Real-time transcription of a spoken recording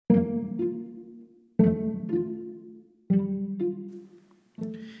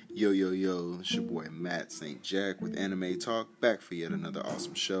Yo, it's your boy Matt St. Jack with Anime Talk, back for yet another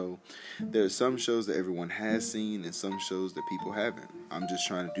awesome show. There are some shows that everyone has seen and some shows that people haven't. I'm just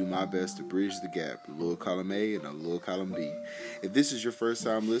trying to do my best to bridge the gap, a little column A and a little column B. If this is your first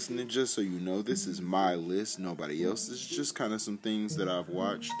time listening, just so you know, this is my list, nobody else's, just kind of some things that I've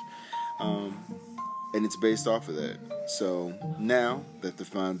watched, and it's based off of that. So now that the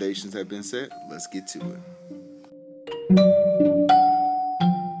foundations have been set, let's get to it.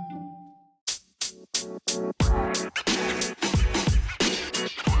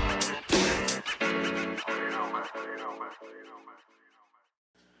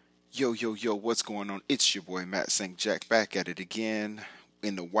 Yo, what's going on? It's your boy Matt St. Jack back at it again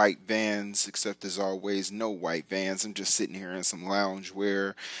in the white vans, except as always, no white vans. I'm just sitting here in some lounge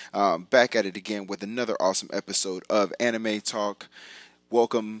wear, back at it again with another awesome episode of Anime Talk.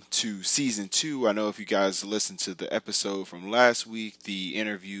 Welcome to Season 2. I know if you guys listened to the episode from last week, the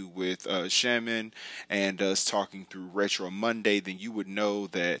interview with Shaman and us talking through Retro Monday, then you would know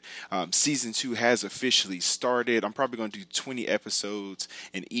that Season 2 has officially started. I'm probably going to do 20 episodes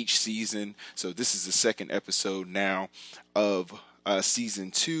in each season. So this is the second episode now of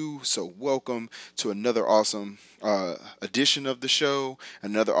Season 2. So welcome to another awesome edition of the show,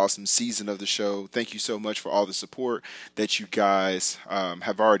 another awesome season of the show. Thank you so much for all the support that you guys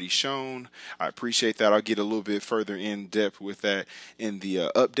have already shown. I appreciate that. I'll get a little bit further in depth with that in the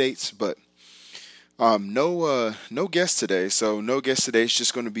updates, but no guest today. So no guest today. It's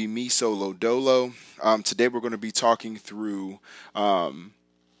just going to be me solo dolo. Today we're going to be talking through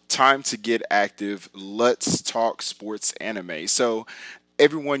time to get active. Let's talk sports anime. So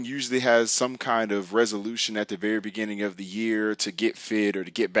everyone usually has some kind of resolution at the very beginning of the year to get fit or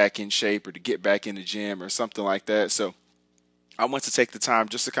to get back in shape or to get back in the gym or something like that. So I want to take the time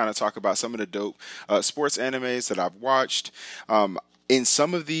just to kind of talk about some of the dope sports animes that I've watched. In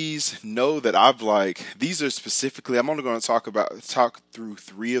some of these, know that these are specifically, I'm only going to talk through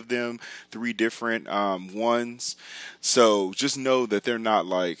three of them, three different ones. So just know that they're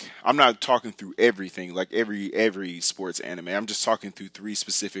not I'm not talking through everything, like every sports anime. I'm just talking through three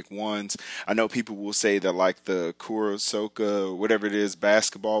specific ones. I know people will say that the Kurosoka or whatever it is,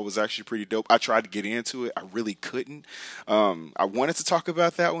 basketball was actually pretty dope. I tried to get into it. I really couldn't. I wanted to talk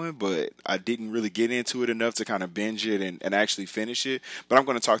about that one, but I didn't really get into it enough to kind of binge it and actually finish it. But I'm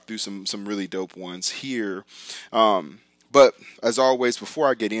going to talk through some really dope ones here. But as always, before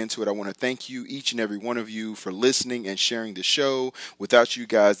I get into it, I want to thank you, each and every one of you, for listening and sharing the show. Without you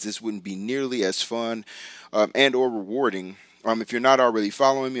guys, this wouldn't be nearly as fun and or rewarding. If you're not already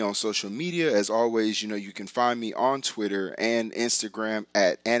following me on social media, as always, you can find me on Twitter and Instagram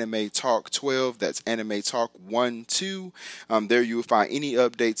at Anime Talk 12. That's Anime Talk 12. There you will find any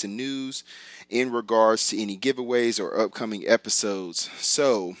updates and news in regards to any giveaways or upcoming episodes.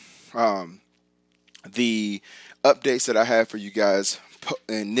 So, the updates that I have for you guys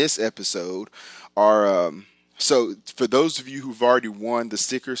in this episode are so for those of you who've already won the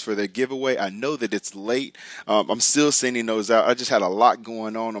stickers for the giveaway, I know that it's late. I'm still sending those out. I just had a lot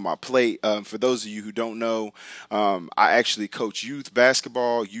going on my plate. For those of you who don't know, I actually coach youth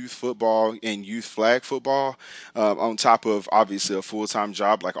basketball, youth football, and youth flag football, on top of obviously a full-time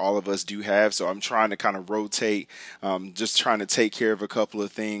job like all of us do have. So I'm trying to kind of rotate, just trying to take care of a couple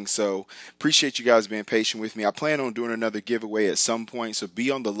of things. So appreciate you guys being patient with me. I plan on doing another giveaway at some point. So be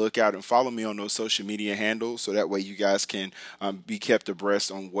on the lookout and follow me on those social media handles. So that way you guys can be kept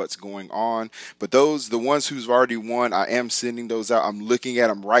abreast on what's going on. But the ones who's already won, I am sending those out. I'm looking at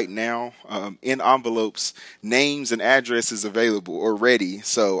them right now in envelopes, names and addresses available already.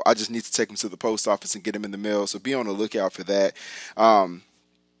 So I just need to take them to the post office and get them in the mail. So be on the lookout for that.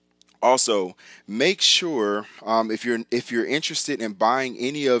 Also, make sure if you're interested in buying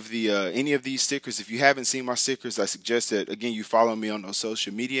any of these stickers, if you haven't seen my stickers, I suggest that again you follow me on those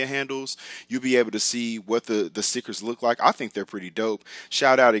social media handles. You'll be able to see what the stickers look like. I think they're pretty dope.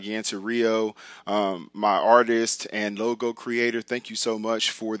 Shout out again to Rio, my artist and logo creator. Thank you so much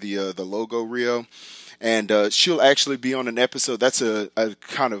for the logo, Rio. And she'll actually be on an episode. That's a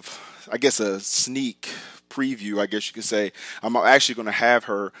kind of, I guess, a sneak preview, I guess you could say. I'm actually going to have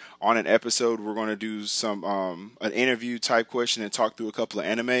her on an episode. We're going to do some an interview type question and talk through a couple of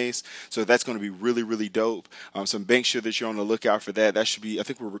animes. So that's going to be really, really dope. So make sure that you're on the lookout for that. That should be, I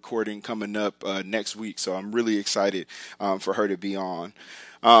think we're recording coming up next week. So I'm really excited for her to be on.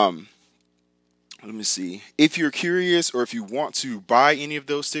 let me see. If you're curious or if you want to buy any of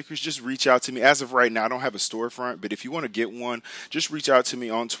those stickers, just reach out to me. As of right now, I don't have a storefront, but if you want to get one, just reach out to me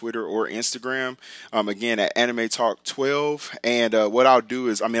on Twitter or Instagram. Again, at Anime Talk 12. And what I'll do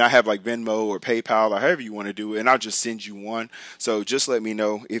is, I have like Venmo or PayPal or however you want to do it, and I'll just send you one. So just let me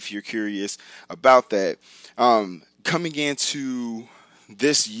know if you're curious about that. Coming into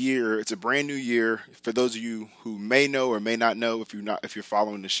this year, it's a brand new year. For those of you who may know or may not know, if you're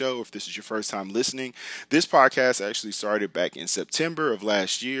following the show, if this is your first time listening, this podcast actually started back in September of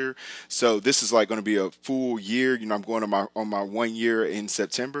last year. So this is like going to be a full year. I'm going on my 1 year in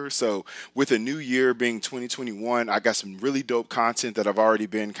September. So with a new year being 2021, I got some really dope content that I've already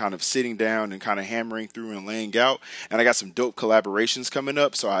been kind of sitting down and kind of hammering through and laying out. And I got some dope collaborations coming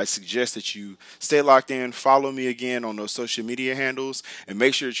up. So I suggest that you stay locked in, follow me again on those social media handles, and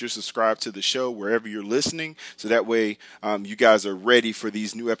make sure that you're subscribed to the show wherever you're listening, so that way you guys are ready for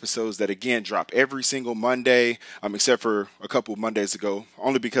these new episodes that, again, drop every single Monday, except for a couple of Mondays ago,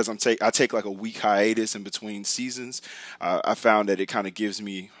 only because I take like a week hiatus in between seasons. I found that it kind of gives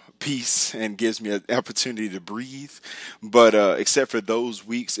me peace and gives me an opportunity to breathe, but except for those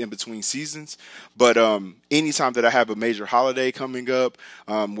weeks in between seasons. But anytime that I have a major holiday coming up,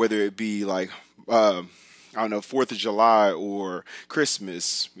 whether it be like 4th of July or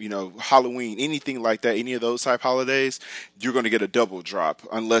Christmas, Halloween, anything like that, any of those type holidays, you're going to get a double drop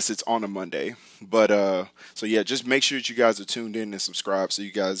unless it's on a Monday. But so yeah, just make sure that you guys are tuned in and subscribed so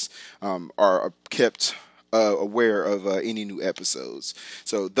you guys are kept aware of any new episodes.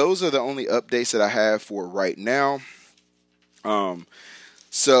 So those are the only updates that I have for right now.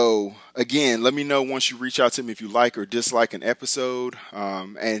 So again, let me know once you reach out to me if you like or dislike an episode.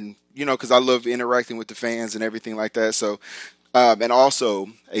 And because I love interacting with the fans and everything like that. So, and also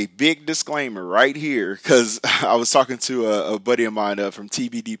a big disclaimer right here, because I was talking to a buddy of mine from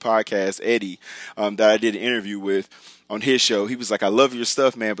TBD Podcast, Eddie, that I did an interview with on his show. He was like, "I love your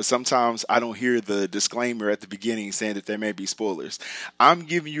stuff, man, but sometimes I don't hear the disclaimer at the beginning saying that there may be spoilers." I'm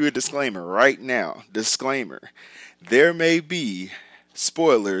giving you a disclaimer right now. Disclaimer: there may be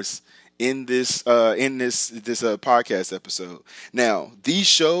spoilers in this podcast episode. Now, these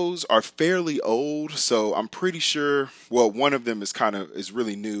shows are fairly old, so I'm pretty sure. Well, one of them is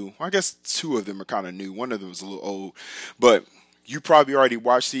really new. Well, I guess two of them are kind of new. One of them is a little old, but you probably already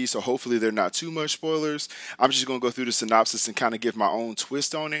watched these, so hopefully they're not too much spoilers. I'm just going to go through the synopsis and kind of give my own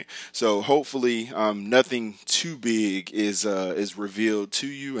twist on it. So hopefully nothing too big is revealed to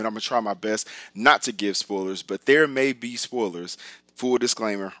you, and I'm going to try my best not to give spoilers, but there may be spoilers. Full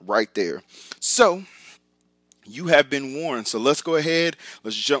disclaimer right there. So you have been warned. So let's go ahead.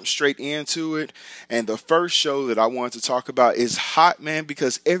 Let's jump straight into it. And the first show that I wanted to talk about is hot, man,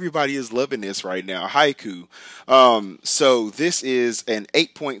 because everybody is loving this right now. Haikyuu. So this is an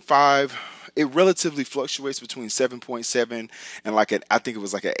 8.5. It relatively fluctuates between 7.7 and I think it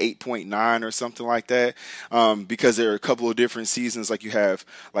was like an 8.9 or something like that. Because there are a couple of different seasons. Like you have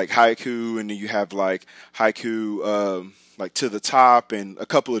like Haikyuu, and then you have like Haikyuu, like To the Top, and a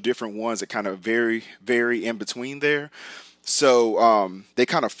couple of different ones that kind of vary in between there. So they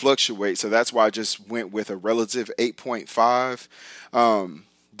kind of fluctuate. So that's why I just went with a relative 8.5.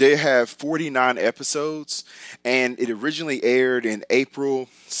 They have 49 episodes, and it originally aired in April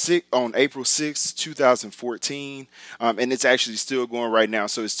 6, 2014, and it's actually still going right now,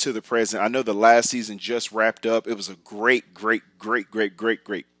 so it's to the present. I know the last season just wrapped up. It was a great matchup.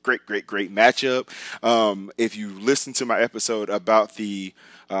 If you listen to my episode about the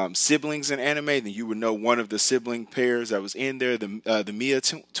siblings in anime, then you would know one of the sibling pairs that was in there, the Mia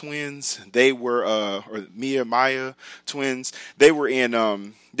twins. They were or Maya twins. They were in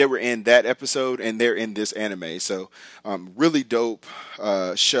that episode, and they're in this anime. So really dope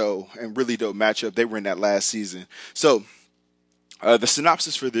show and really dope matchup. They were in that last season. So the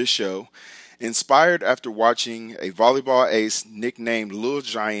synopsis for this show: inspired after watching a volleyball ace nicknamed Lil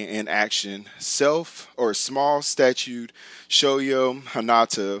Giant in action, small-statued Shoyo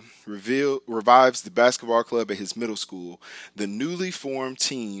Hinata revives the basketball club at his middle school. The newly formed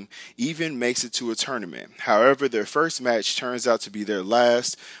team even makes it to a tournament. However, their first match turns out to be their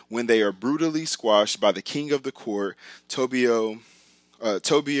last when they are brutally squashed by the king of the court, Tobio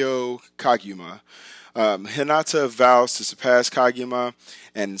Kageyama. Hinata vows to surpass Kageyama,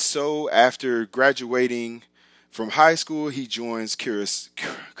 and so after graduating from high school, he joins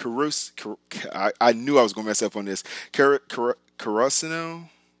I knew I was going to mess up on this. Karasuno?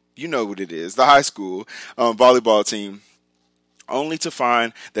 You know what it is. The high school volleyball team. only to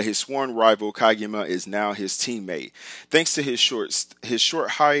find that his sworn rival Kageyama is now his teammate. Thanks to his short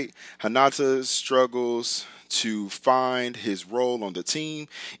height, Hinata struggles to find his role on the team,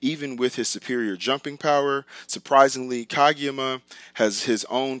 even with his superior jumping power. Surprisingly, Kageyama has his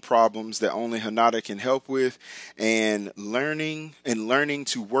own problems that only Hinata can help with, and learning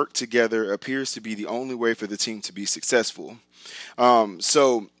to work together appears to be the only way for the team to be successful.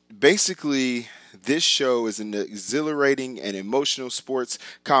 So basically, this show is an exhilarating and emotional sports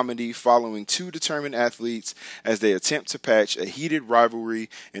comedy following two determined athletes as they attempt to patch a heated rivalry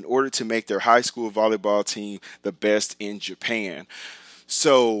in order to make their high school volleyball team the best in Japan.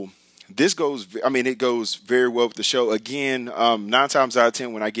 So it goes very well with the show. Again, 9 times out of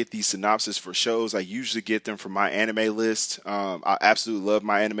 10, when I get these synopses for shows, I usually get them from my anime list. I absolutely love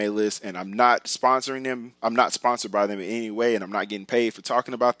my anime list, and I'm not sponsoring them. I'm not sponsored by them in any way, and I'm not getting paid for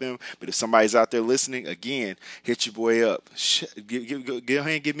talking about them. But if somebody's out there listening, again, hit your boy up. Go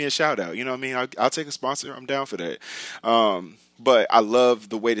ahead and give me a shout out. You know what I mean? I'll take a sponsor. I'm down for that. But I love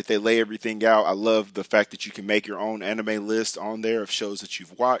the way that they lay everything out. I love the fact that you can make your own anime list on there of shows that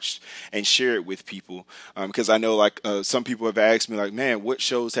you've watched and share it with people. Because I know, some people have asked me, like, man, what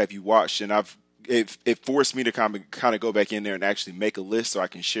shows have you watched? And it forced me to kind of go back in there and actually make a list so I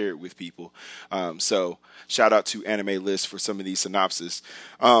can share it with people. So shout out to Anime List for some of these synopses.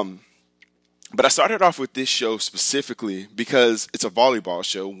 But I started off with this show specifically because it's a volleyball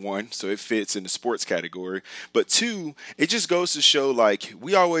show, one, so it fits in the sports category. But two, it just goes to show, like,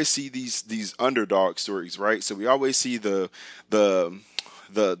 we always see these underdog stories, right? So we always see the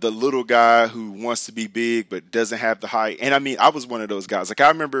little guy who wants to be big but doesn't have the height. And I mean, I was one of those guys. Like, I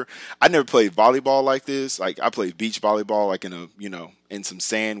remember I never played volleyball like this. Like, I played beach volleyball, like in some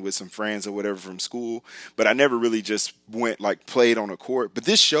sand with some friends or whatever from school. But I never really just played on a court. But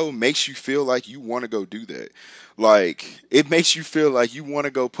this show makes you feel like you want to go do that. Like, it makes you feel like you want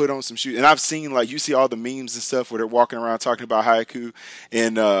to go put on some shoes. And I've seen, like, you see all the memes and stuff where they're walking around talking about haiku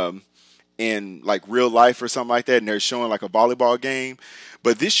in like real life or something like that, and they're showing like a volleyball game.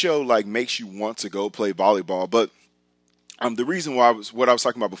 But this show like makes you want to go play volleyball. But the reason why what I was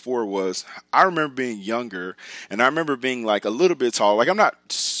talking about before was I remember being younger, and I remember being like a little bit tall. Like, I'm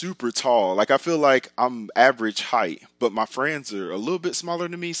not super tall. Like, I feel like I'm average height, but my friends are a little bit smaller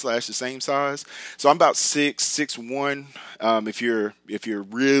than me / the same size. So I'm about 6'1". If you're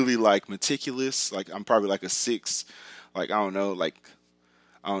really like meticulous, like I'm probably like a 6, like I don't know, like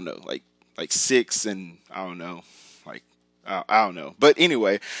 6, and I don't know, I don't know. But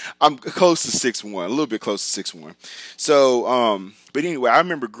anyway, I'm close to 6'1", a little bit close to 6'1". So, but anyway, I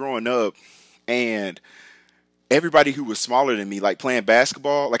remember growing up and everybody who was smaller than me, like playing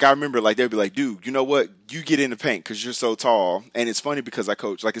basketball, like I remember like they'd be like, dude, you know what? You get in the paint because you're so tall. And it's funny because I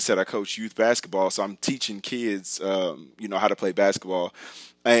coach youth basketball. So I'm teaching kids, how to play basketball.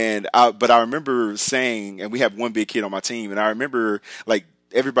 But I remember saying, and we have one big kid on my team, and I remember like,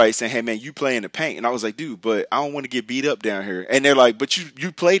 everybody saying, hey man, you play in the paint. And I was like, dude, but I don't want to get beat up down here. And they're like, but you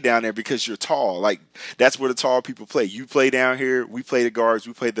play down there because you're tall. Like, that's where the tall people play. You play down here. We play the guards.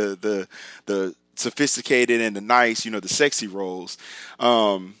 We play the sophisticated and the nice, the sexy roles.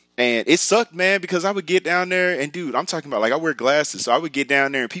 And it sucked, man, because I would get down there and, dude, I'm talking about, like, I wear glasses. So I would get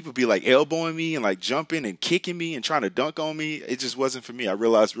down there and people be like elbowing me and like jumping and kicking me and trying to dunk on me. It just wasn't for me. I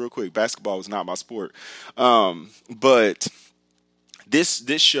realized real quick, basketball was not my sport. But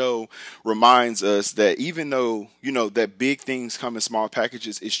This show reminds us that even though, that big things come in small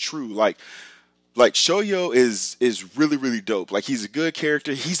packages is true. Like Shoyo is really, really dope. Like, he's a good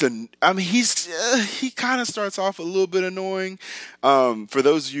character. He kind of starts off a little bit annoying. For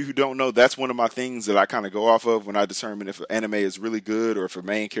those of you who don't know, that's one of my things that I kind of go off of when I determine if an anime is really good or if a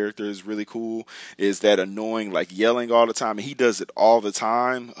main character is really cool, is that annoying, like, yelling all the time. And he does it all the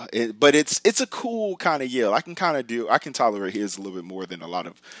time. But it's a cool kind of yell. I can tolerate his a little bit more than a lot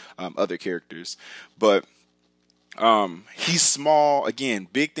of other characters. But he's small. Again,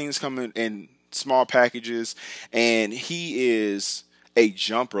 big things coming in small packages, and he is a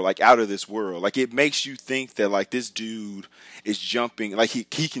jumper, like, out of this world. Like, it makes you think that, like, this dude is jumping, like he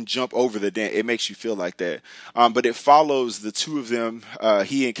can jump over the dam. It makes you feel like that. But it follows the two of them,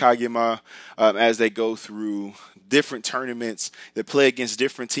 he and Kageyama, as they go through different tournaments that play against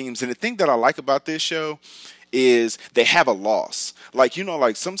different teams. And the thing that I like about this show is they have a loss. Like,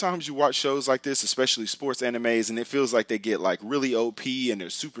 like sometimes you watch shows like this, especially sports animes, and it feels like they get like really OP and they're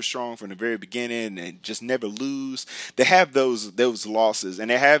super strong from the very beginning and just never lose. They have those losses, and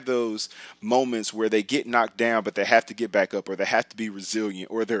they have those moments where they get knocked down, but they have to get back up, or they have to be resilient,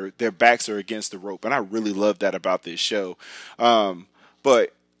 or their backs are against the rope. And I really love that about this show.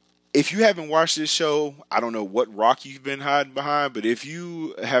 But if you haven't watched this show, I don't know what rock you've been hiding behind, but if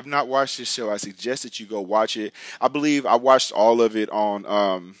you have not watched this show, I suggest that you go watch it. I believe I watched all of it on,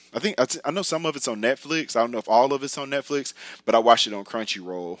 I know some of it's on Netflix. I don't know if all of it's on Netflix, but I watched it on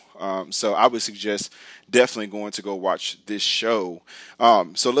Crunchyroll. So I would suggest definitely going to go watch this show.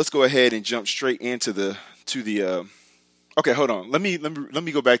 So let's go ahead and jump straight into okay, hold on. Let me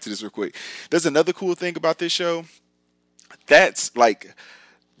go back to this real quick. There's another cool thing about this show. That's like,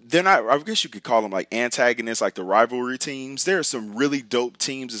 they're not, I guess you could call them like antagonists, like the rivalry teams. There are some really dope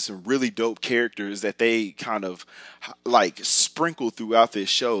teams and some really dope characters that they kind of like sprinkle throughout this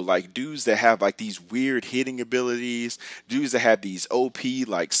show. Like dudes that have like these weird hitting abilities, dudes that have these OP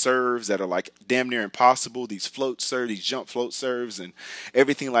like serves that are like damn near impossible, these float serves, these jump float serves and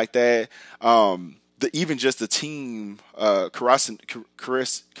everything like that. Even just the team, Carasino,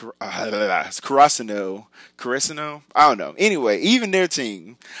 I don't know. Anyway, even their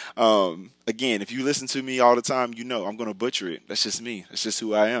team, again, if you listen to me all the time, you know I'm going to butcher it. That's just me. That's just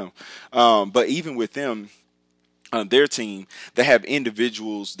who I am. But even with them, their team, they have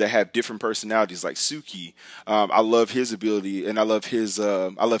individuals that have different personalities, like Suki. I love his ability, and I love his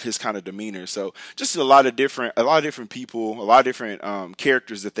kind of demeanor. So just a lot of different people, a lot of different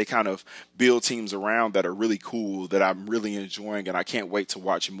characters that they kind of build teams around that are really cool, that I'm really enjoying, and I can't wait to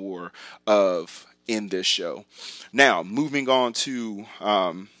watch more of in this show. Now, moving on to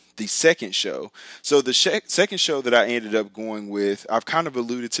the second show. So the second show that I ended up going with, I've kind of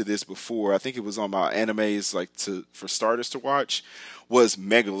alluded to this before. I think it was on my animes, like for starters to watch, was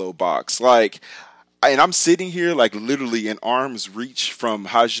Megalobox. Like, and I'm sitting here like literally in arm's reach from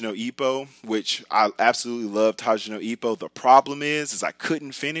Hajime no Ippo, which I absolutely loved Hajime no Ippo. The problem is I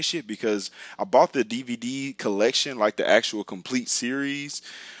couldn't finish it because I bought the DVD collection, like the actual complete series,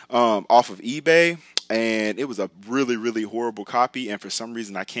 off of eBay. And it was a really, really horrible copy, and for some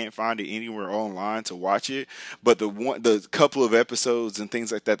reason I can't find it anywhere online to watch it. But the couple of episodes and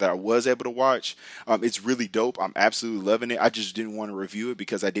things like that I was able to watch, it's really dope. I'm absolutely loving it. I just didn't want to review it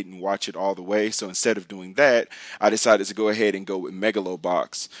because I didn't watch it all the way. So instead of doing that, I decided to go ahead and go with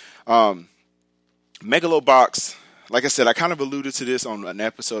Megalobox. Megalobox, like I said, I kind of alluded to this on an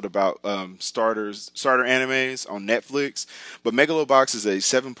episode about starter animes on Netflix, but Megalobox is a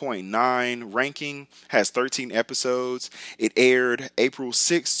 7.9 ranking, has 13 episodes. It aired April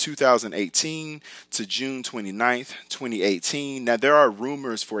 6, 2018 to June 29th, 2018. Now, there are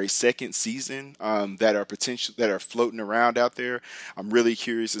rumors for a second season that are floating around out there. I'm really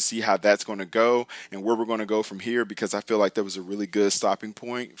curious to see how that's going to go and where we're going to go from here, because I feel like there was a really good stopping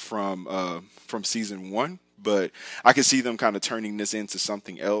point from season 1. But I can see them kind of turning this into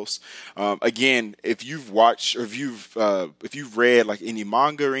something else. Again, if you've watched or if you've read like any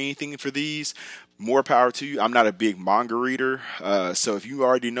manga or anything for these, more power to you. I'm not a big manga reader, so if you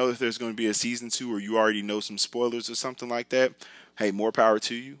already know that there's going to be a season 2, or you already know some spoilers or something like that, hey, more power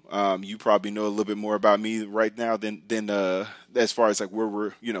to you. You probably know a little bit more about me right now than as far as like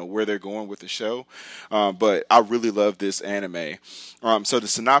where they're going with the show. But I really love this anime. So the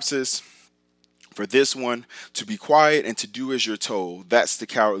synopsis for this one: to be quiet and to do as you're told, that's the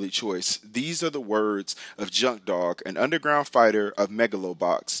cowardly choice. These are the words of Junk Dog, an underground fighter of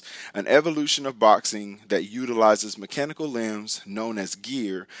Megalobox, an evolution of boxing that utilizes mechanical limbs known as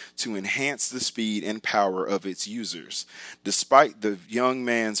gear to enhance the speed and power of its users. Despite the young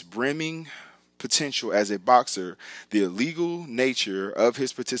man's brimming potential as a boxer, the illegal nature of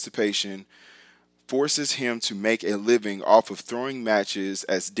his participation forces him to make a living off of throwing matches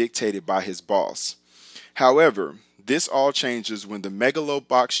as dictated by his boss. However, this all changes when the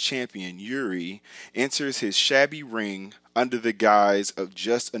Megalobox champion Yuri enters his shabby ring under the guise of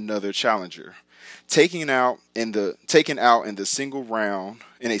just another challenger. Taken out in a single round,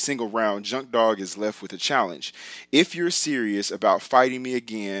 Junk Dog is left with a challenge. If you're serious about fighting me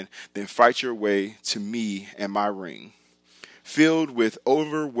again, then fight your way to me and my ring. Filled with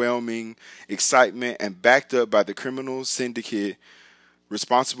overwhelming excitement and backed up by the criminal syndicate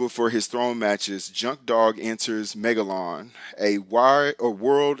responsible for his throwing matches, Junk Dog enters Megalon, a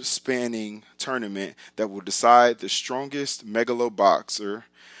world-spanning tournament that will decide the strongest Megaloboxer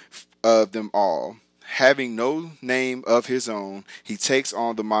of them all. Having no name of his own, he takes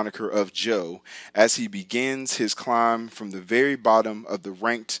on the moniker of Joe as he begins his climb from the very bottom of the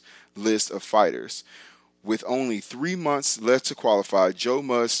ranked list of fighters. With only 3 months left to qualify, Joe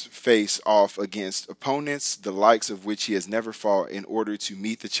must face off against opponents the likes of which he has never fought in order to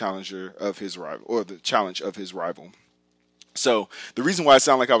meet the challenge of his rival. So the reason why I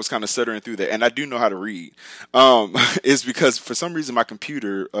sound like I was kind of stuttering through that, and I do know how to read, is because for some reason my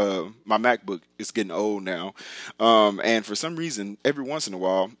computer, my MacBook, is getting old now, and for some reason every once in a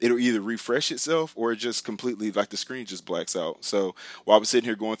while it'll either refresh itself or it just completely, like, the screen just blacks out. So while I was sitting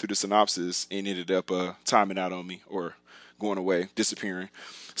here going through the synopsis, it ended up timing out on me, or going away, disappearing.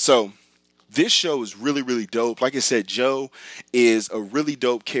 So this show is really, really dope. Like I said, Joe is a really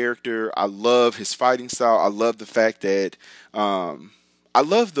dope character. I love his fighting style. I love the fact that,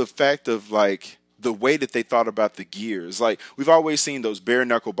 like, the way that they thought about the gears. Like, we've always seen those bare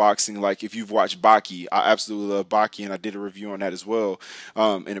knuckle boxing. Like, if you've watched Baki, I absolutely love Baki, and I did a review on that as well,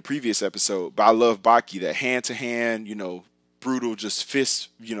 in a previous episode. But I love Baki, that hand to hand, brutal, just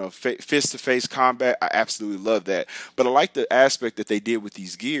fist to face combat. I absolutely love that. But I like the aspect that they did with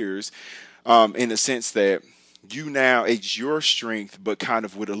these gears, in the sense that it's your strength, but kind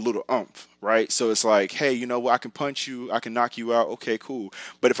of with a little oomph, right? So it's like, hey, you know what? I can punch you, I can knock you out. Okay, cool.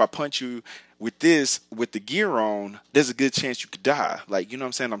 But if I punch you with the gear on, there's a good chance you could die. Like, you know what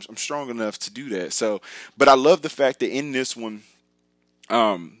I'm saying? I'm strong enough to do that. So, but I love the fact that in this one,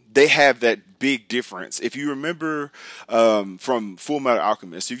 they have that big difference. If you remember, from Full Metal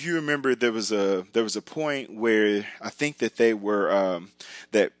Alchemist, if you remember, there was a point where I think that they were,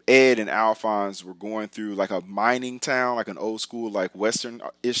 that Ed and Alphonse were going through like a mining town, like an old school, like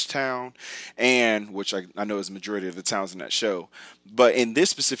Western-ish town, and which I know is the majority of the towns in that show. But in this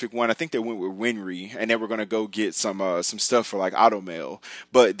specific one, I think they went with Winry, and they were going to go get some stuff for like Automail.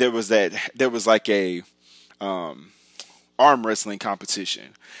 But there was like a, arm wrestling competition,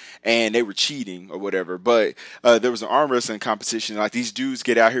 and they were cheating or whatever. But there was an arm wrestling competition. Like, these dudes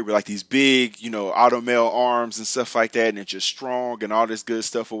get out here with like these big, Automail arms and stuff like that, and it's just strong and all this good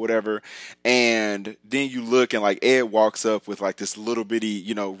stuff or whatever. And then you look, and like Ed walks up with like this little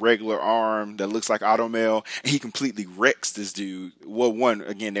bitty, regular arm that looks like Automail, and he completely wrecks this dude. Well, one,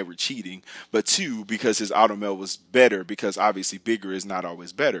 again, they were cheating, but two, because his Automail was better, because obviously bigger is not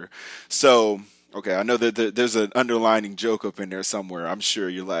always better. So, okay, I know that there's an underlining joke up in there somewhere. I'm sure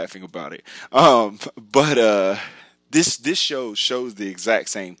you're laughing about it. But this show shows the exact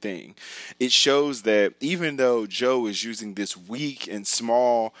same thing. It shows that even though Joe is using this weak and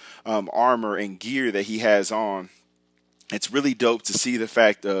small armor and gear that he has on, it's really dope to see the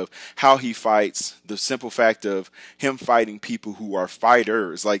fact of how he fights, the simple fact of him fighting people who are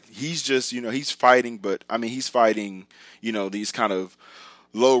fighters. Like, he's just, he's fighting, but I mean, he's fighting, these kind of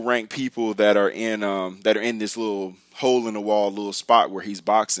low-ranked people that are in this little hole in the wall little spot where he's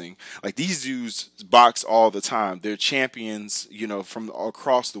boxing. Like, these dudes box all the time. They're champions, from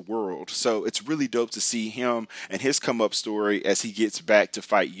across the world. So it's really dope to see him and his come up story as he gets back to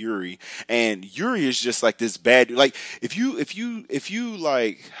fight Yuri. And Yuri is just like this bad dude. Like, if you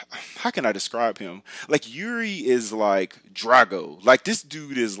like, how can I describe him? Like, Yuri is like Drago. Like, this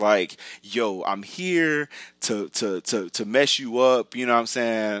dude is like, yo, I'm here to mess you up. You know what I'm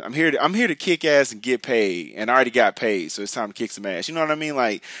saying? I'm here to kick ass and get paid. And I already got paid, so it's time to kick some ass. You know what I mean?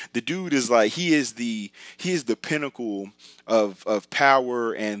 Like, the dude is like, he is the pinnacle of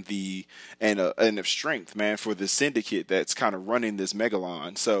power and of strength, man, for the syndicate that's kind of running this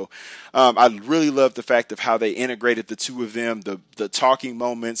Megalon. So I really love the fact of how they integrated the two of them, the talking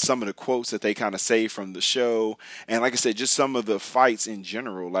moments, some of the quotes that they kind of say from the show, and like I said, just some of the fights in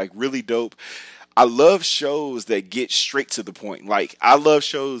general, like, really dope. I love shows that get straight to the point. Like, I love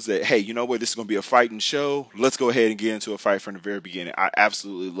shows that, hey, you know what, this is going to be a fighting show. Let's go ahead and get into a fight from the very beginning. I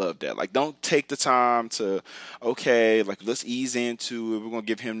absolutely love that. Like, don't take the time to, okay, like, let's ease into it. We're going to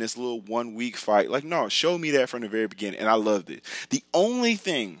give him this little 1 week fight. Like, no, show me that from the very beginning. And I loved it. The only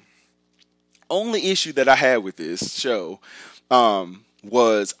issue that I had with this show,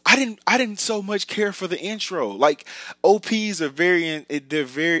 was I didn't so much care for the intro. Like, OPs are they're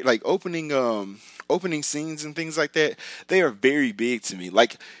very, like, opening scenes and things like that. They are very big to me.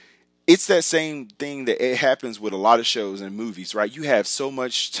 Like, it's that same thing that it happens with a lot of shows and movies, right? You have so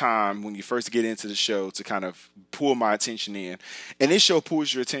much time when you first get into the show to kind of pull my attention in. And this show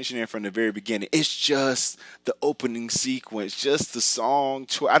pulls your attention in from the very beginning. It's just the opening sequence, just the song.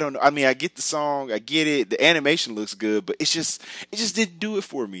 I don't know. I mean, I get the song. I get it. The animation looks good, but it just didn't do it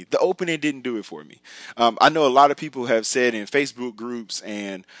for me. The opening didn't do it for me. I know a lot of people have said in Facebook groups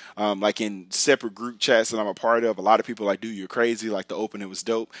and like in separate group chats that I'm a part of, a lot of people like, dude, you're crazy. Like, the opening was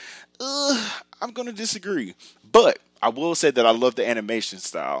dope. I'm going to disagree. But I will say that I love the animation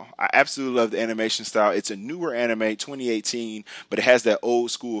style. I absolutely love the animation style. It's a newer anime, 2018, but it has that old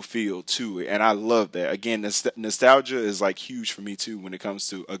school feel to it. And I love that. Again, nostalgia is like huge for me too when it comes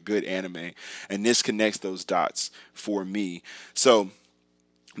to a good anime. And this connects those dots for me. So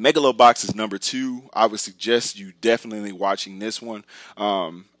Megalobox is number 2. I would suggest you definitely watching this one,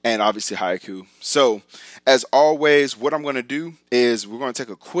 and obviously Haiku. So, as always, what I'm going to do is we're going to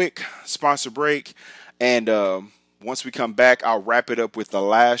take a quick sponsor break, and once we come back, I'll wrap it up with the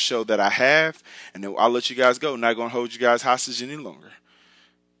last show that I have, and then I'll let you guys go. Not going to hold you guys hostage any longer.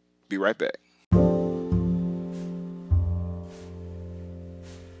 Be right back.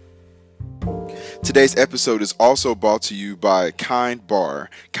 Today's episode is also brought to you by Kind Bar.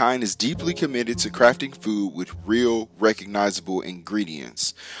 Kind is deeply committed to crafting food with real, recognizable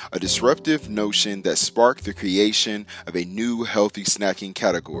ingredients, a disruptive notion that sparked the creation of a new healthy snacking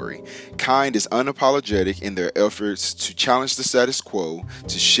category. Kind is unapologetic in their efforts to challenge the status quo,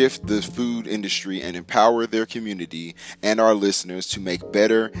 to shift the food industry and empower their community and our listeners to make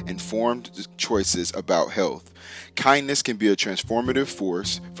better, informed choices about health. Kindness can be a transformative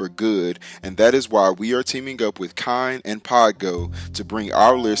force for good, and that is why we are teaming up with Kind and Podgo to bring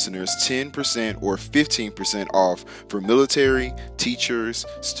our listeners 10% or 15% off for military, teachers,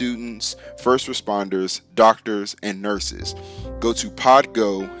 students, first responders, doctors, and nurses. Go to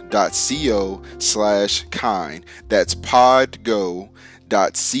podgo.co/kind. That's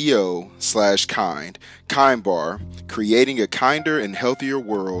podgo.co/kind. Kind Bar, creating a kinder and healthier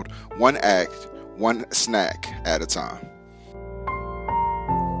world, one act, one snack at a time.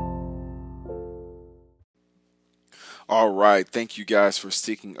 All right, thank you guys for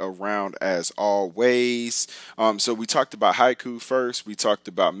sticking around as always. So we talked about Haiku first, we talked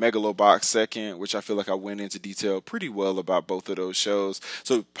about Megalobox second, which I feel like I went into detail pretty well about both of those shows.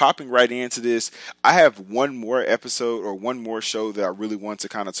 So popping right into this, I have one more episode or one more show that I really want to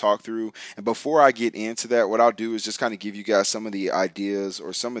kind of talk through. And before I get into that, what I'll do is just kind of give you guys some of the ideas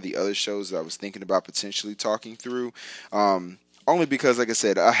or some of the other shows that I was thinking about potentially talking through. Only because, like I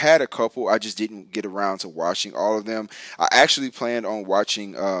said, I had a couple. I just didn't get around to watching all of them. I actually planned on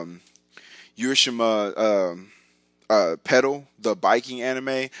watching Urashima Pedal, the biking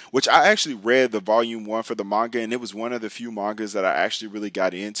anime, which I actually read the volume 1 for the manga, and it was one of the few mangas that I actually really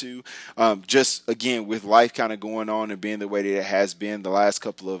got into. Just, again, with life kind of going on and being the way that it has been the last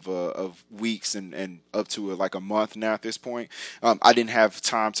couple of weeks and up to like a month now at this point, I didn't have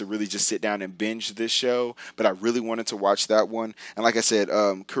time to really just sit down and binge this show, but I really wanted to watch that one. And like I said,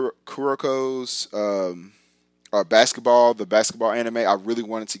 Kuroko's the basketball anime, I really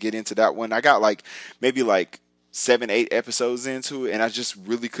wanted to get into that one. I got maybe 7-8 episodes into it, and I just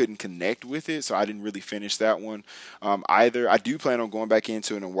really couldn't connect with it, so I didn't really finish that one either. I do plan on going back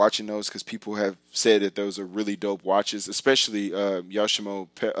into it and watching those because people have said that those are really dope watches, especially Yashimo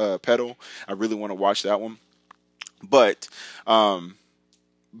Pedal. I really want to watch that one, but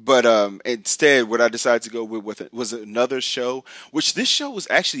instead, what I decided to go with was another show, which this show was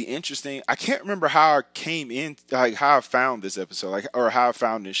actually interesting. I can't remember how I came in, how I found this episode, or how I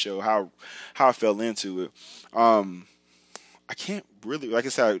found this show, how I fell into it. I can't really, like I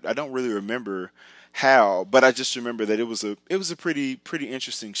said, I don't really remember how, but I just remember that it was a pretty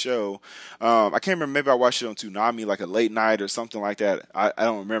interesting show. I can't remember, maybe I watched it on Toonami like a late night or something like that. I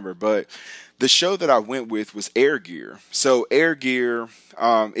don't remember, but the show that I went with was Air Gear. So Air Gear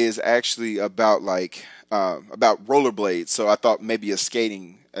is actually about about rollerblades. So I thought maybe a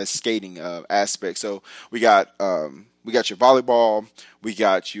skating aspect. So we got your volleyball, we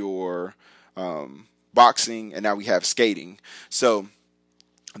got your boxing, and now we have skating. So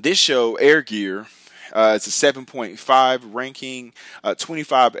this show, Air Gear, it's a 7.5 ranking,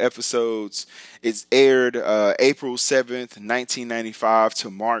 25 episodes. It's aired April 7th, 1995 to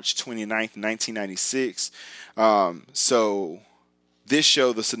March 29th, 1996. So this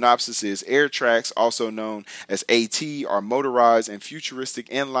show, the synopsis is air tracks, also known as AT, are motorized and futuristic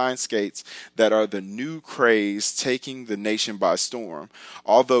inline skates that are the new craze taking the nation by storm.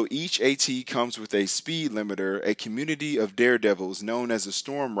 Although each AT comes with a speed limiter, a community of daredevils known as the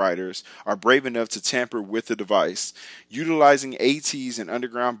Storm Riders are brave enough to tamper with the device. Utilizing ATs in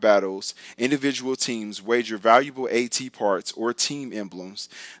underground battles, individual teams wager valuable AT parts or team emblems,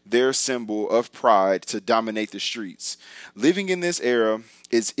 their symbol of pride, to dominate the streets. Living in this era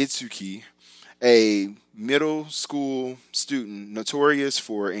is Itsuki, a middle school student notorious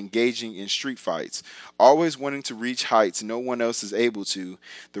for engaging in street fights. Always wanting to reach heights no one else is able to,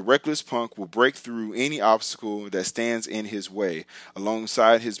 the reckless punk will break through any obstacle that stands in his way.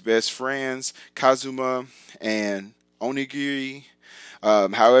 Alongside his best friends, Kazuma and Onigiri.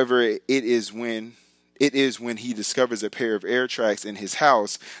 However, it is when he discovers a pair of air tracks in his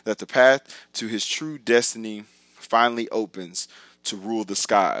house that the path to his true destiny finally opens to rule the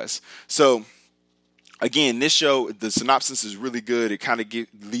skies. So Again, this show, the synopsis is really good. It kind of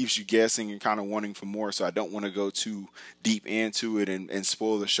leaves you guessing and kind of wanting for more. So I don't want to go too deep into it and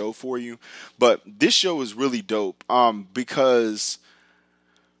spoil the show for you. But this show is really dope because,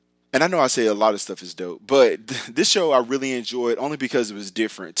 and I know I say a lot of stuff is dope, but this show I really enjoyed only because it was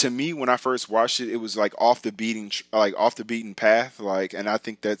different. To me, when I first watched it, it was like off the beaten path. Like, and I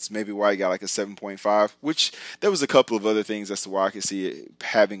think that's maybe why I got like a 7.5. Which there was a couple of other things as to why I could see it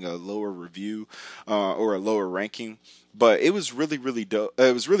having a lower review or a lower ranking. But it was really, really dope.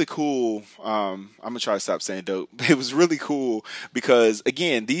 It was really cool. I'm gonna try to stop saying dope. It was really cool because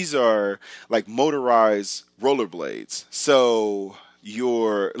again, these are like motorized rollerblades. So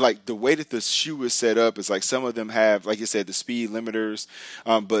your like the way that the shoe is set up is like some of them have, like you said, the speed limiters,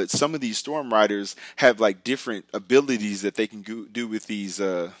 but some of these storm riders have like different abilities that they can do with these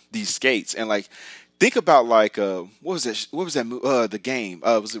skates. And like think about like what was that the game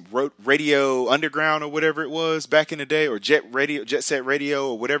was it Radio Underground or whatever it was back in the day, or Jet Set Radio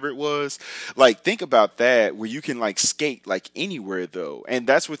or whatever it was. Like think about that, where you can like skate like anywhere though. And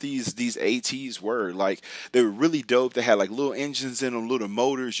that's what these ATs were. Like they were really dope. They had like little engines in them, little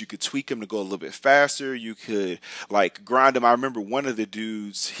motors. You could tweak them to go a little bit faster. You could like grind them. I remember one of the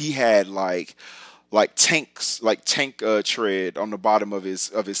dudes, he had like tank tread on the bottom of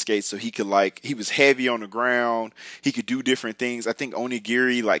his skates, so he could he was heavy on the ground. He could do different things. I think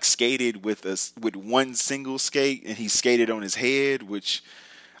Onigiri like skated with one single skate, and he skated on his head, which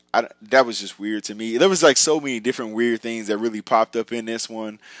that was just weird to me. There was like so many different weird things that really popped up in this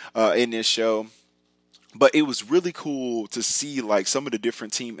show. But it was really cool to see like some of the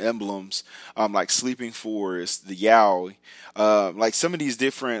different team emblems, like Sleeping Forest, the Yowie, like some of these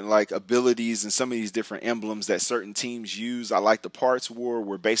different like abilities and some of these different emblems that certain teams use. I like the parts war,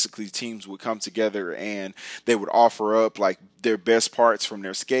 where basically teams would come together and they would offer up like their best parts from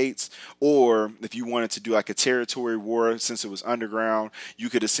their skates. Or if you wanted to do like a territory war, since it was underground, you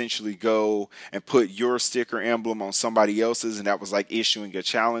could essentially go and put your sticker emblem on somebody else's, and that was like issuing a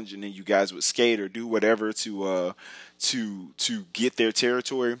challenge, and then you guys would skate or do whatever to get their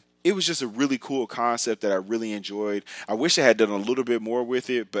territory. It was just a really cool concept that I really enjoyed. I wish I had done a little bit more with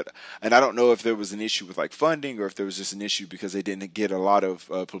it, and I don't know if there was an issue with like funding, or if there was just an issue because they didn't get a lot of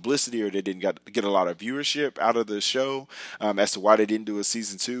publicity, or they didn't get a lot of viewership out of the show, as to why they didn't do a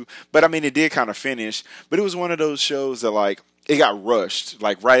season 2. But I mean, it did kind of finish, but it was one of those shows that like it got rushed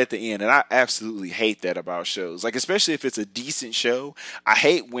like right at the end, and I absolutely hate that about shows. Like especially if it's a decent show, I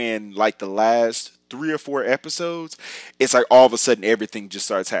hate when like the last 3 or 4 episodes, it's like all of a sudden everything just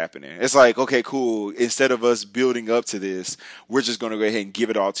starts happening. It's like, okay, cool. Instead of us building up to this, we're just going to go ahead and give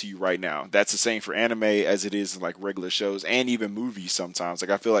it all to you right now. That's the same for anime as it is in like regular shows and even movies sometimes.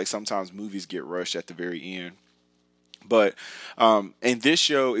 Like I feel like sometimes movies get rushed at the very end. But in this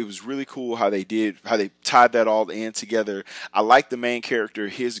show, it was really cool how they tied that all in together. I like the main character,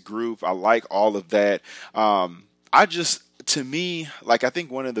 his group. I like all of that. To me, like I think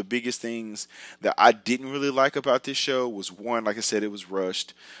one of the biggest things that I didn't really like about this show was, one, like I said, it was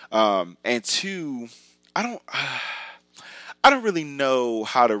rushed, and two, I don't really know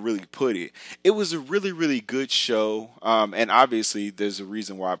how to really put it. It was a really, really good show, and obviously there's a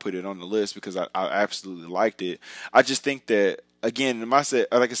reason why I put it on the list, because I absolutely liked it. I just think that, again, like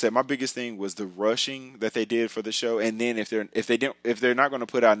I said, my biggest thing was the rushing that they did for the show, and then if they're not going to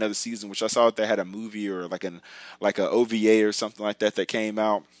put out another season, which I saw that they had a movie or like a OVA or something like that came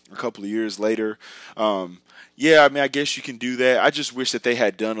out a couple of years later. Yeah, I mean, I guess you can do that. I just wish that they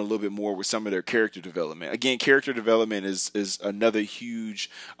had done a little bit more with some of their character development. Again, character development is another huge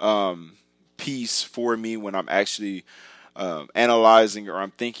piece for me when I'm actually analyzing or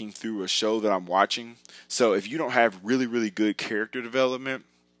I'm thinking through a show that I'm watching. So if you don't have really, really good character development,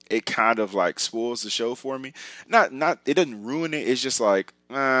 it kind of like spoils the show for me. Not it doesn't ruin it. It's just like,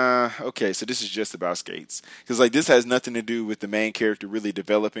 okay, so this is just about skates. Because like this has nothing to do with the main character really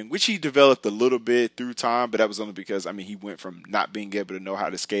developing, which he developed a little bit through time, but that was only because, I mean, he went from not being able to know how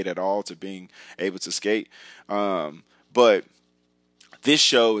to skate at all to being able to skate. But this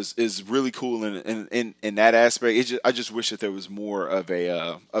show is really cool in that aspect. I just wish that there was more of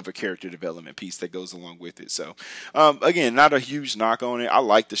a character development piece that goes along with it. So again, not a huge knock on it. I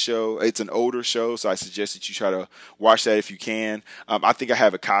like the show. It's an older show, so I suggest that you try to watch that if you can. I think I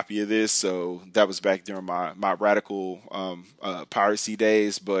have a copy of this, so that was back during my radical piracy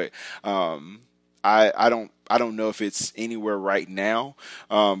days. But I don't know if it's anywhere right now,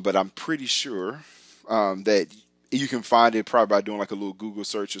 but I'm pretty sure that you can find it probably by doing like a little Google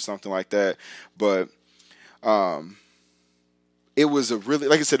search or something like that. But it was a really,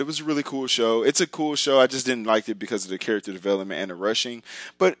 like I said, it was a really cool show. It's a cool show. I just didn't like it because of the character development and the rushing,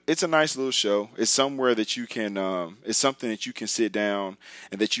 but it's a nice little show. It's somewhere that you can, it's something that you can sit down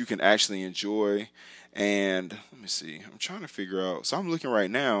and that you can actually enjoy. And let me see, I'm trying to figure out. So I'm looking right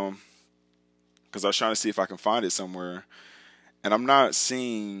now because I was trying to see if I can find it somewhere, and I'm not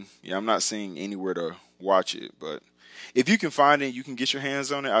seeing anywhere to watch it. But if you can find it, you can get your hands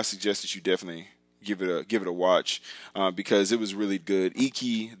on it. I suggest that you definitely give it a watch, because it was really good.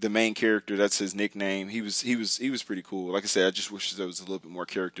 Iki, the main character, that's his nickname. He was pretty cool. Like I said, I just wish there was a little bit more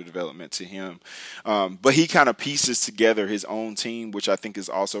character development to him. But he kind of pieces together his own team, which I think is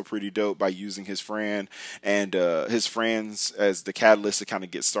also pretty dope, by using his friend and his friends as the catalyst to kind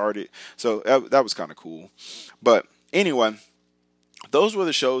of get started. So that was kind of cool. But anyway, those were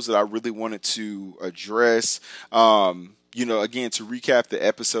the shows that I really wanted to address. Again, to recap the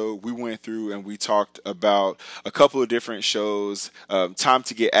episode, we went through and we talked about a couple of different shows. Time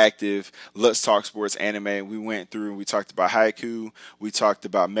to Get Active, Let's Talk Sports Anime. We went through and we talked about Haiku, we talked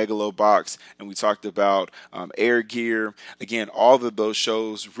about Megalobox, and we talked about Air Gear. Again, all of those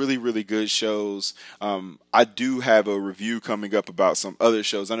shows, really, really good shows. I do have a review coming up about some other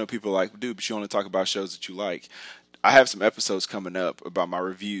shows. I know people are like, dude, but you only talk about shows that you like. I have some episodes coming up about my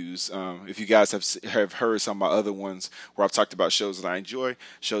reviews. If you guys have heard some of my other ones where I've talked about shows that I enjoy,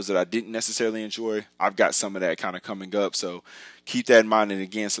 shows that I didn't necessarily enjoy, I've got some of that kind of coming up. So keep that in mind. And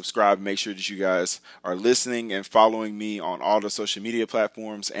again, subscribe. Make sure that you guys are listening and following me on all the social media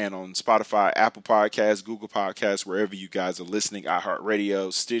platforms and on Spotify, Apple Podcasts, Google Podcasts, wherever you guys are listening,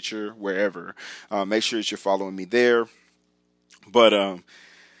 iHeartRadio, Stitcher, wherever. Make sure that you're following me there. But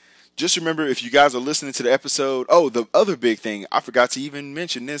just remember, if you guys are listening to the episode, the other big thing, I forgot to even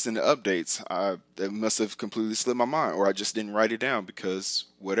mention this in the updates. It must have completely slipped my mind, or I just didn't write it down because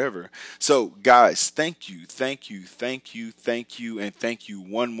whatever. So, guys, thank you, and thank you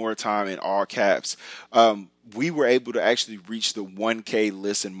one more time in all caps. We were able to actually reach the 1K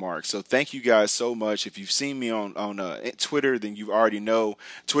listen mark. So thank you guys so much. If you've seen me on Twitter, then you already know.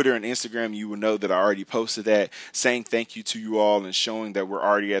 Twitter and Instagram, you will know that I already posted that, saying thank you to you all and showing that we're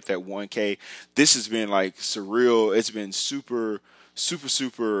already at that 1K. This has been like surreal. It's been super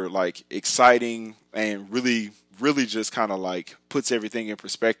like exciting and really just kind of like puts everything in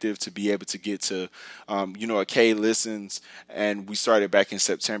perspective to be able to get to, a K listens. And we started back in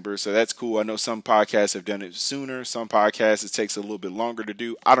September. So that's cool. I know some podcasts have done it sooner. Some podcasts, it takes a little bit longer to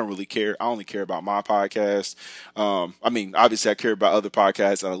do. I don't really care. I only care about my podcast. Obviously I care about other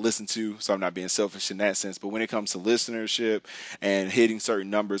podcasts that I listen to, so I'm not being selfish in that sense. But when it comes to listenership and hitting certain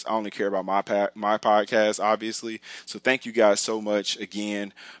numbers, I only care about my podcast, obviously. So thank you guys so much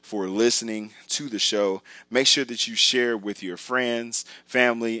again for listening to the show. Make sure that you share with your friends,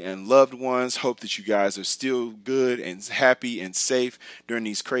 family, and loved ones. Hope that you guys are still good and happy and safe during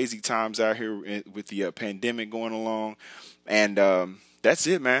these crazy times out here with the pandemic going along. And that's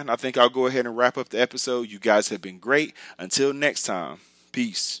it, man. I think I'll go ahead and wrap up the episode. You guys have been great. Until next time,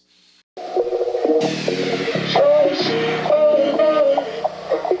 peace.